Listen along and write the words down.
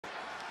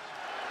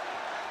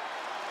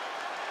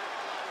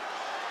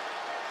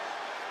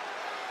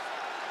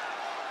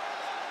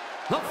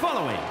The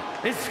following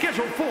is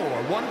scheduled for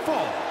one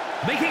fall,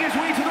 making his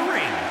way to the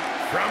ring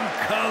from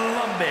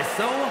Columbus,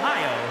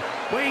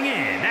 Ohio, weighing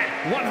in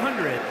at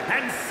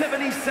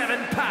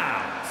 177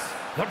 pounds,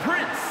 the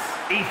Prince,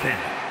 Ethan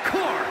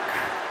Clarke.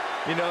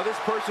 You know, this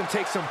person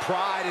takes some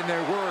pride in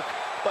their work,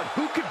 but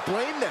who could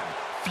blame them?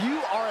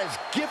 Few are as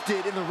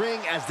gifted in the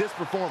ring as this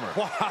performer.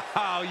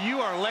 Wow,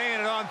 you are laying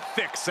it on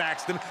thick,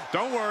 Saxton.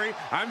 Don't worry,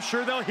 I'm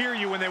sure they'll hear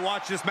you when they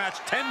watch this match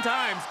 10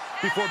 times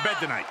before bed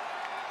tonight.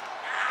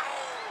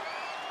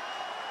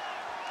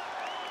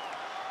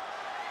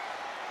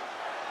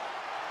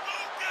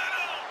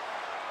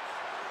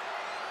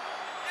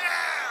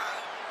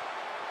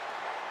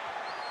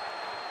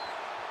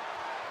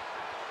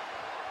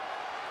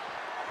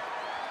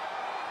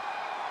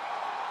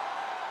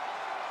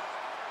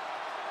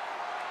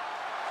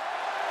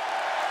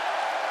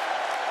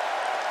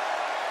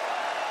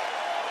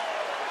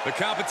 The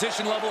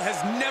competition level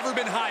has never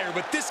been higher,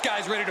 but this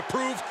guy's ready to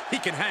prove he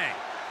can hang.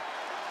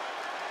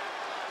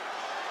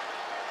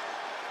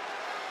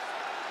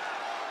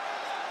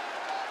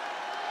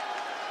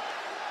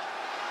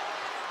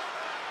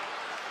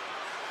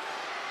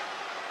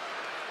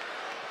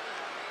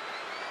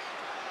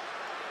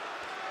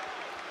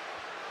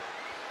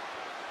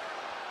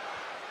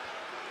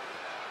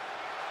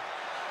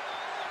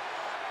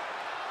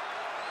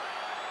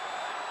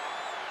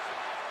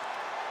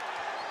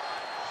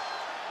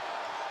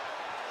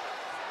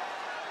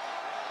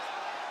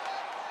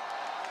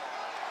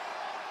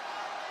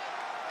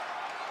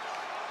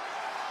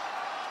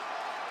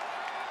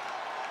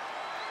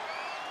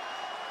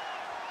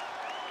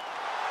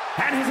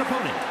 And his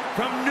opponent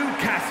from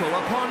Newcastle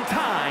upon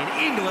Tyne,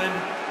 England,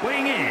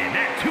 weighing in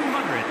at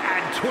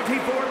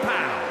 224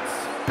 pounds,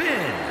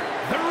 Ben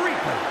the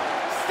Reaper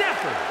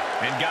Stafford.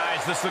 And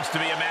guys, this looks to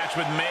be a match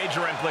with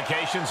major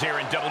implications here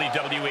in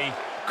WWE.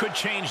 Could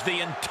change the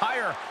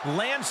entire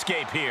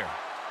landscape here.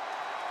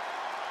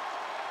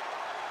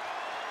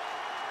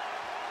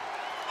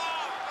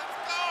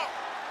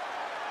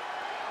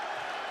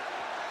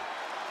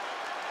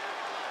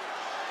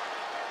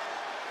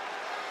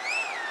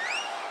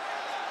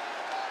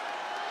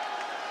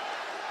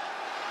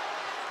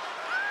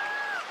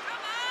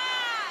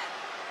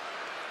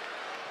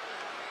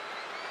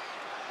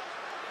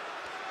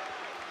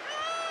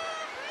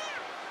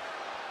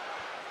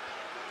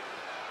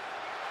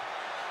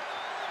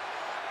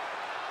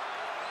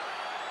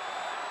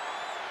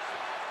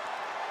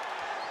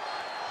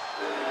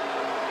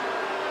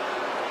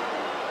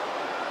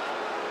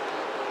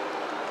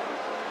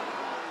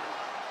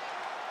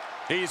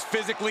 He's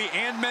physically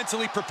and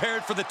mentally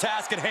prepared for the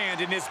task at hand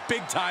in this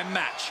big-time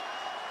match.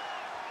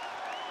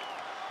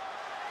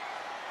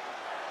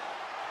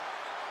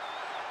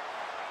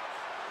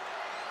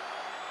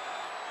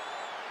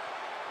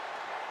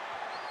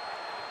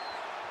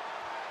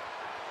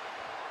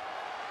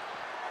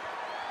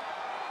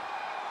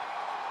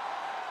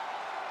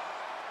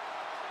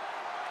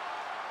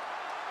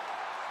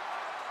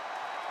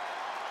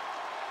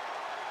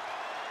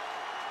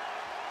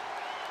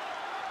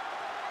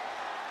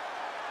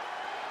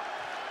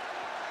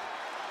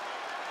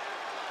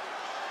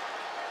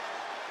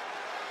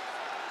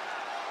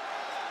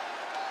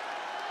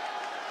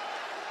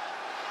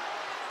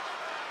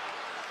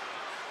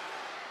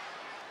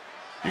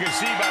 You can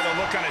see by the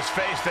look on his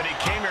face that he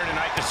came here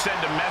tonight to send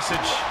a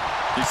message.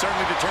 He's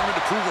certainly determined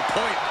to prove a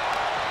point,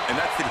 and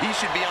that's that he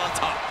should be on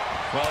top.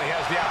 Well, he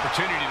has the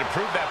opportunity to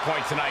prove that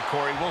point tonight,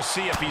 Corey. We'll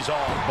see if he's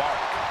all bark.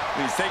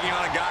 He's taking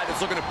on a guy that's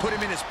looking to put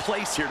him in his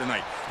place here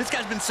tonight. This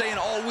guy's been saying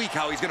all week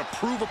how he's going to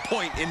prove a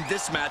point in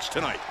this match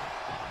tonight.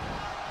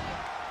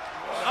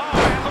 Oh,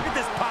 man, look at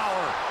this power.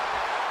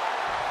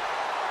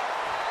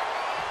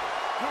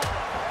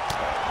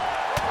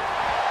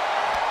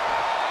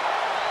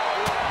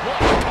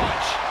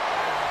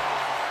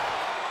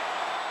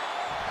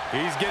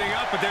 He's getting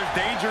up, but there's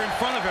danger in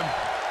front of him.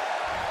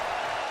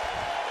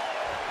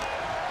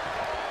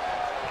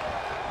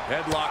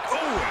 Headlock.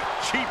 Oh,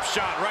 cheap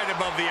shot right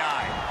above the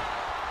eye.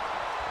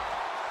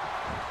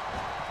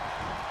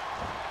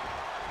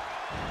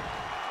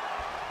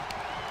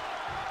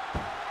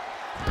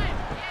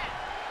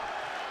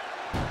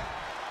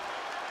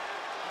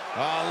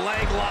 A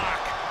leg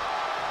lock.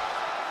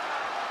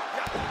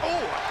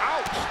 Oh,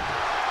 ouch.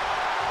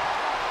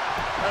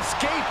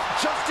 Escape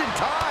just in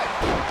time.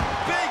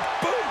 Big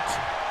boot.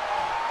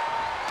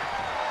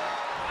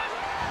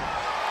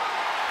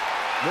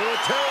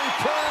 Military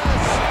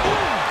press.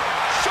 Ooh,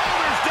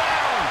 shoulders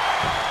down.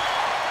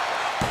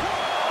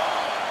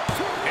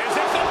 Is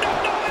this a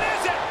no, it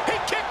isn't. He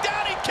kicked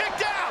out, he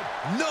kicked out.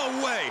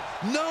 No way,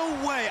 no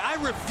way. I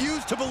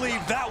refuse to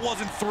believe that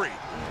wasn't 3.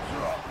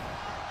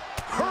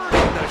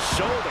 Hurting the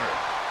shoulder.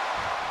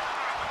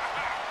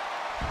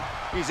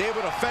 He's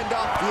able to fend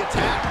off the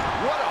attack.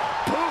 What a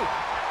boot.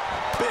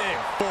 Big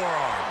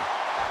forearm.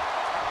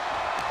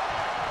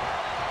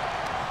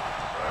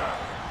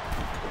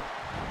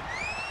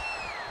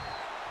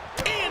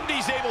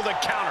 He's able to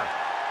counter.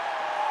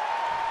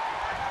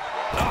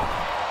 Oh,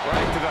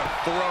 right to the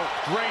throat.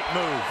 Great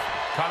move.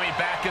 Coming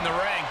back in the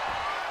ring.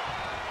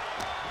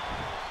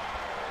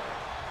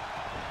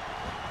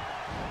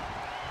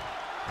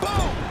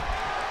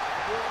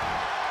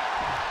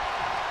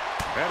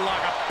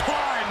 Headlock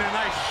applied and a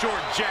nice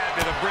short jab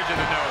to the bridge of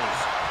the nose.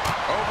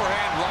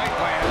 Overhand right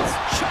lands.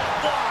 Shot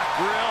block.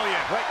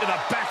 Brilliant. Right to the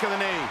back of the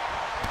knee.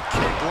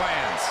 Kick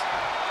lands.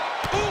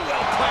 Ooh,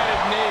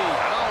 well-planted knee.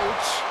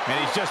 Ouch. And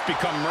he's just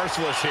become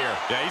merciless here.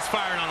 Yeah, he's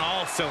firing on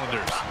all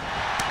cylinders.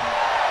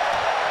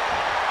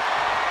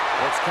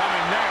 What's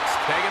coming next?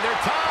 Taking their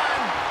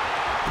time.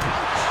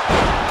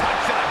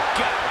 Touch to the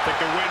gut. Took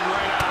the wind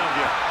right out of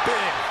you.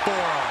 Big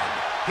forearm.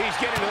 He's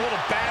getting a little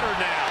battered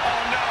now.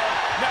 Oh, no.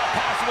 Now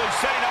possibly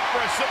setting up for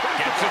a super.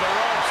 Gets to the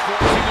ropes,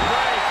 forcing the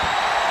break.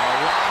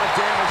 A lot of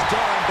damage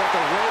done, but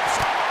the ropes.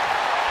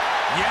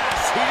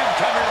 Yes, he didn't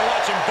come here to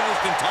watch him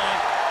boast in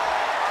time.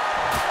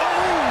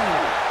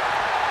 Oh!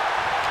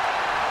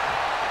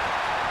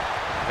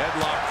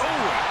 Headlock.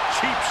 Oh,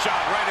 cheap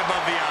shot right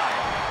above the eye.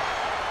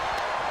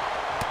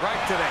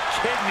 Right to the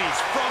kidneys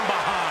from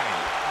behind.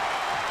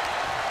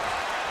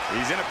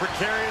 He's in a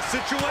precarious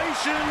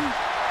situation.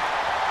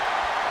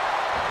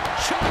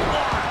 Shot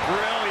block.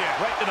 Brilliant.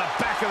 Right to the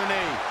back of the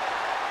knee.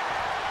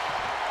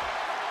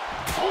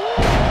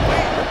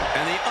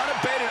 And the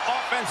unabated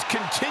offense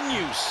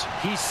continues.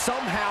 He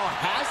somehow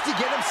has to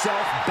get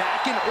himself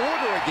back in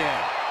order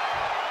again.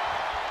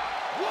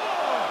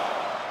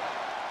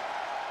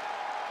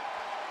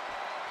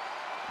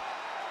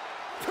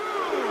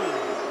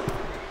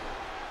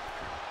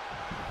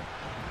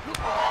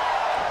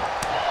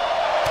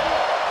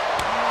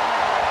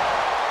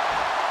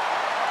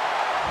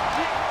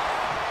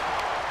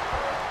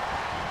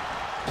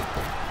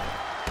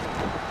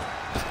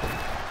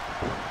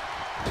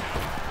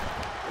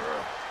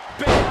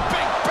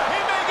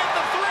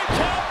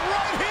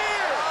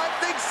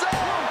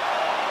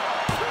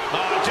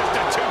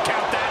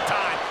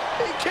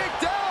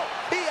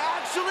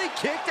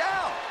 Kicked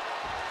out.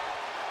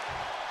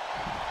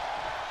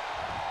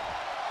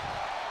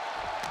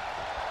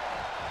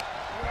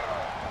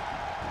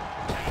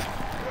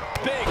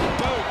 Big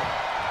boot.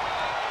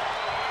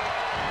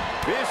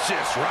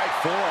 Vicious right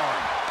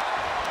forearm.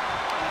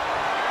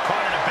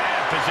 Caught in a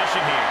bad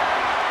position here.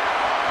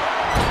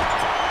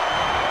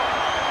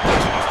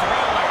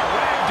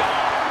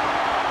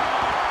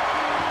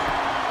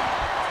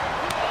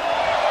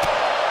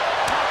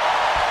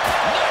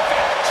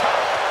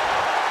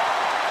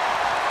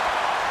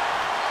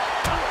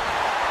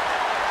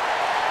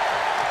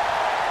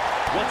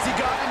 What's he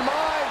got in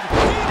mind?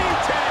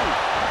 DDT!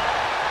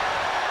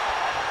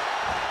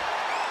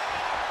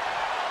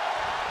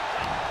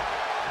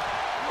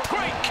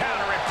 Great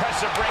counter,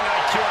 impressive ring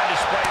IQ on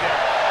display there.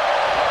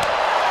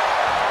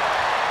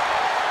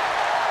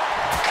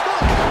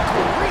 Good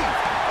grief!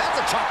 That's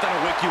a chop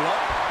that'll wake you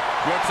up.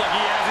 Looks like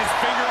he has his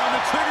finger on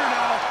the trigger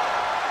now.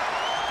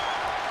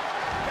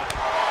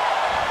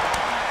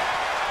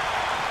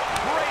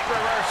 Great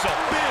reversal.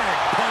 Big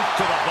punch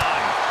to the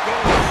body.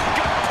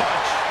 Gut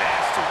punch.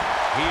 Nasty.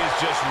 He is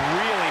just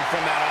reeling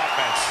from that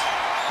offense.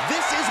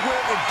 This is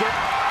where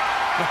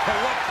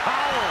What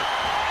power!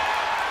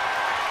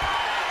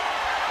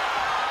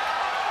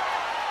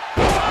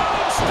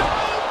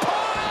 Stone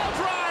pile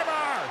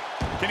driver!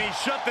 Can he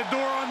shut the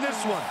door on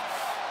this one?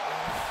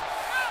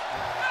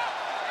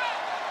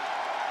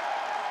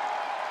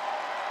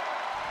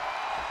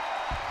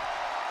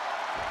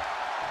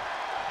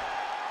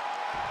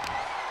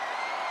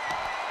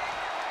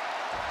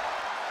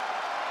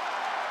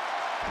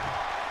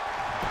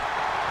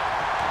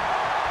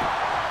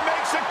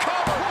 Makes a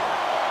cover.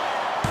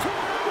 1, 2,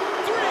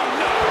 3,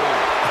 no!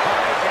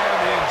 I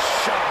am in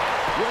shock.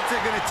 What's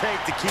it gonna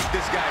take to keep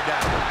this guy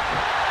down?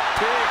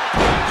 Big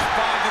punch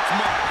finds its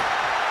mark.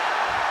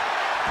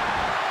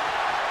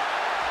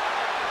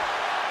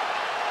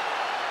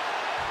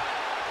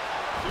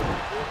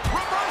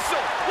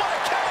 Reversal! What a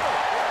counter!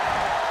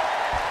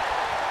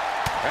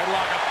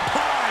 Headlock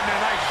applied and a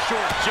nice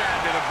short jab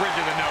to the bridge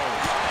of the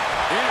nose.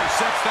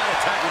 Intercepts that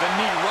attack with a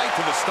knee right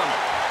to the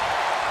stomach.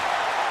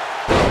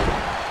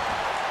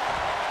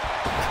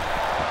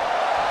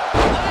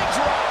 Leg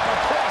drop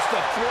across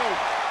the throat.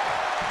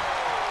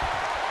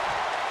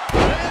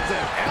 Lands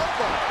an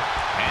elbow.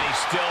 And he's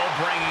still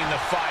bringing the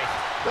fight.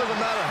 Doesn't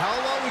matter how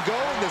long we go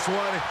in this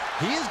one,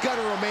 he is going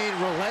to remain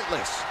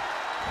relentless.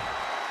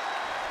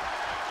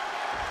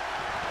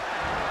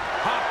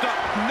 Hopped up,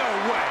 no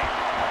way.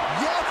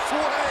 Yes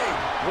way.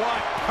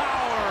 What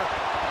power.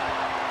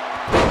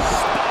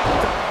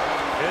 Stopped him.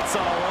 It's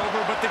all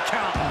over but the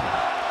counting.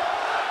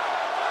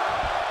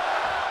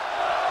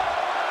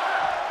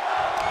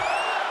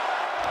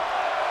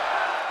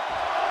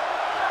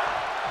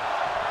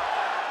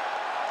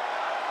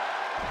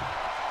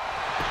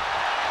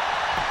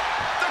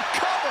 The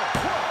cover.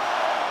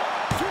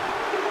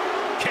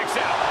 Kicks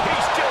out. He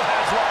still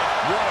has life.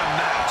 What a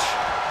match.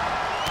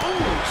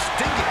 Ooh,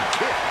 stinging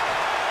kick.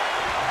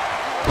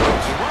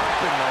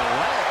 Dropping the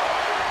leg.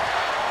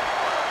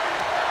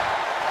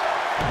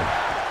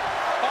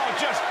 Oh,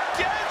 just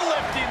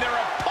deadlifting their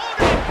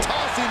opponent.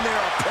 Tossing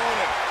their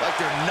opponent like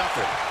they're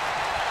nothing.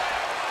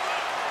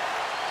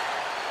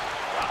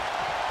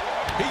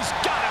 He's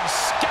got him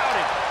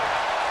scouted.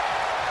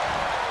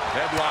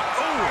 Headlock.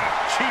 Ooh, a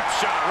cheap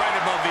shot right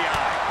above the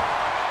eye.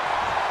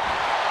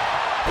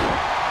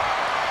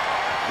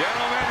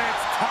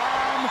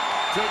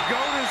 to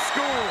go to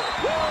school.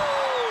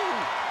 Woo!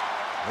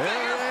 There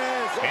it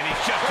is. And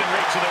he's just in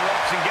reach of the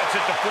ropes and gets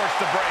it to force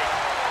the break.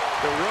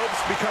 The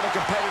ropes become a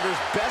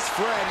competitor's best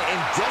friend in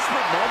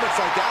desperate moments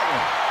like that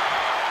one.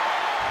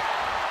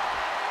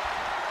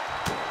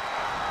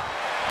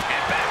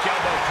 And back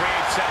elbow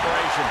creates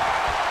separation.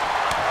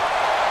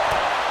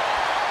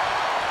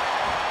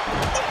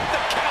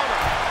 The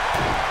counter.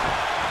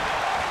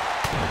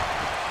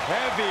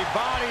 Heavy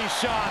body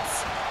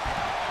shots.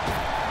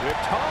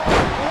 Whipped home.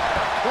 What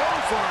a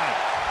clothesline.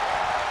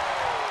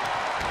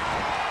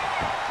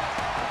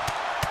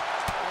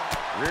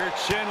 Rear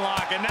chin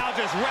lock, and now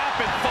just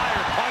rapid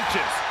fire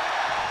punches.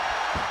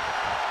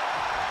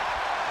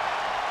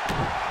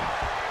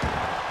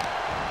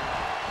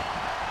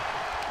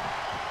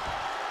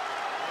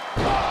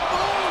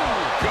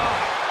 Oh,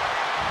 God.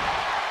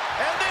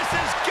 And this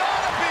has got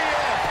to be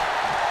it.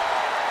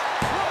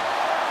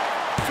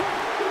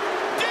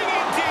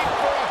 Digging deep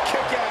for a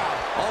kick out.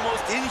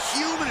 Almost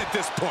inhuman at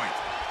this point.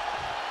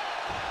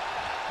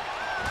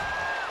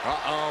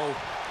 Uh-oh.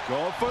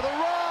 Going for the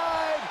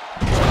ride.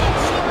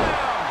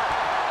 Slam.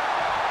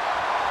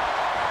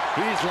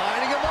 He's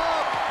lining him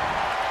up.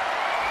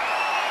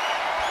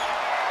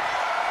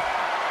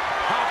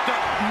 Hopped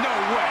up. No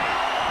way.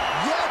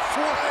 Yes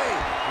way.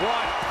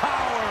 What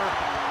power.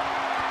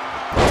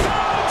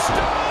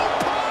 Tombstone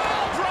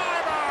pile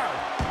driver.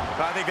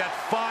 I think that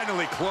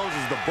finally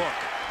closes the book.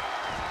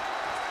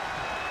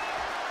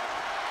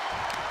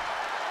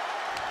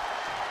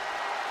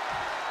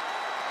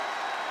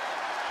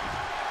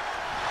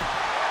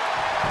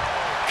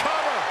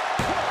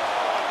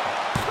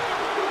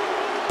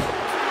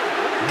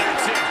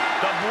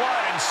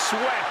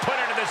 Sweat put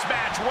into this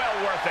match, well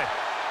worth it.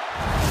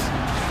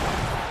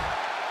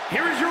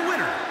 Here is your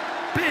winner,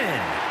 Ben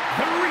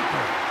the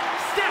Reaper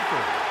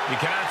Stafford. You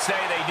cannot say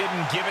they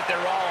didn't give it their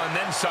all and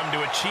then some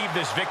to achieve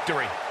this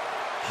victory.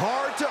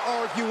 Hard to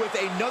argue with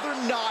another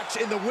notch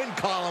in the win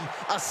column,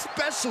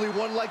 especially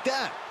one like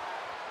that.